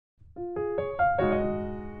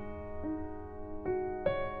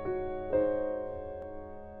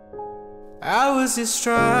was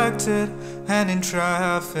distracted and in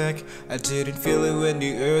traffic. I didn't feel it when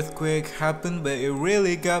the earthquake happened, but it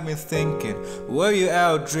really got me thinking. Were you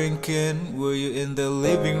out drinking? Were you in the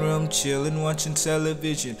living room chilling, watching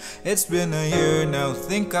television? It's been a year now,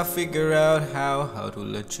 think I figured out how to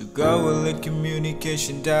let you go and let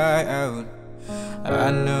communication die out. I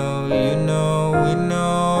know, you know, we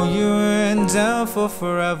know you weren't down for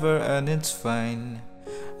forever and it's fine.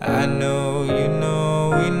 I know, you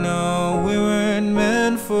know, we know we weren't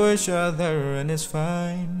meant for each other and it's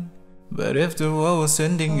fine. But if the world was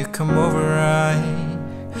ending, you come over right.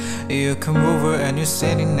 You come over and you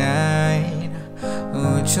stay the night.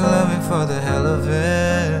 Would you love me for the hell of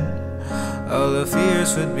it? All the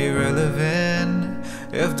fears would be relevant.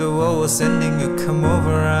 If the world was ending, you come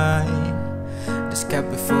over right. Just kept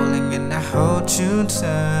me falling and I hold you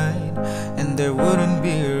tight, and there wouldn't be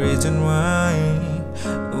a reason why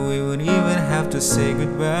we would even have to say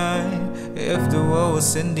goodbye. If the world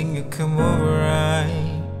was ending, you come over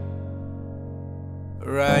right.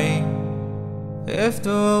 Right. If the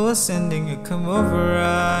world was ending, you come over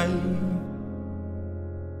right.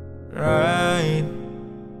 Right.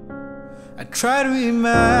 I try to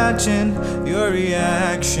imagine your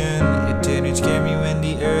reaction. It didn't scare me when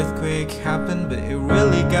the earthquake happened, but it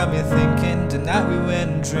really got me thinking. The night we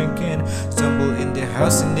went drinking, stumbled in the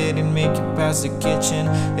house and didn't make it past the kitchen.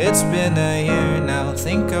 It's been a year now,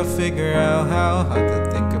 think I'll figure out how to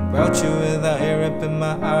think about you without you ripping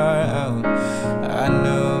my heart out. I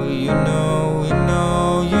know, you know, we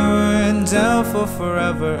know you weren't down for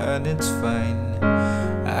forever and it's fine.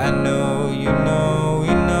 I know, you know,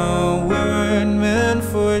 we know we weren't meant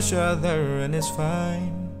for each other and it's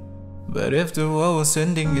fine. But if the world was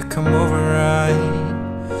ending, you come over right.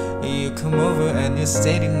 You come over and you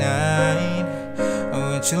stay the night.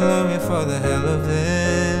 Would you love me for the hell of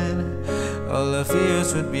it? All the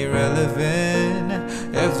fears would be relevant.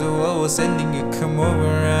 If the world was ending, you come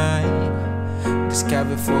over right. Just kept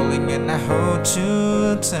me falling and I hold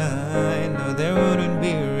you tight. No, there wouldn't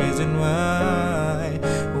be a reason why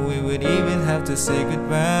we would even have to say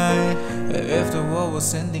goodbye. If the world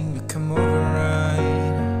was ending, you come over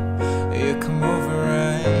right. You come over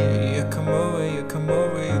right. You come over, you come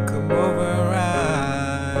over, you come over right.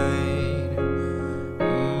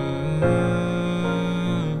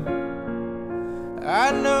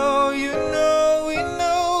 I know, you know, we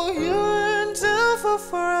know you weren't down for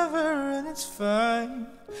forever and it's fine.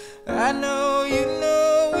 I know, you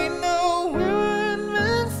know, we know we weren't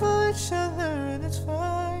meant for each other and it's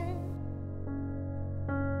fine.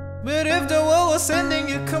 But if the world was ending,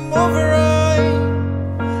 you come over right.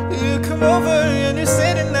 You come over and you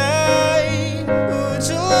stay the night. Would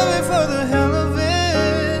you love me for the hell of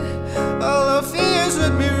it? All our fears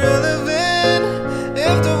would be relevant.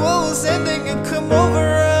 If the world was ending, you come over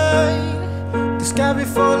right. The sky be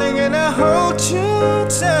falling and I hold you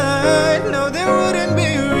tight. No, there wouldn't be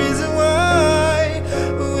a reason why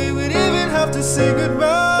we would even have to say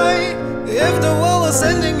goodbye. If the world was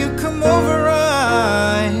ending, you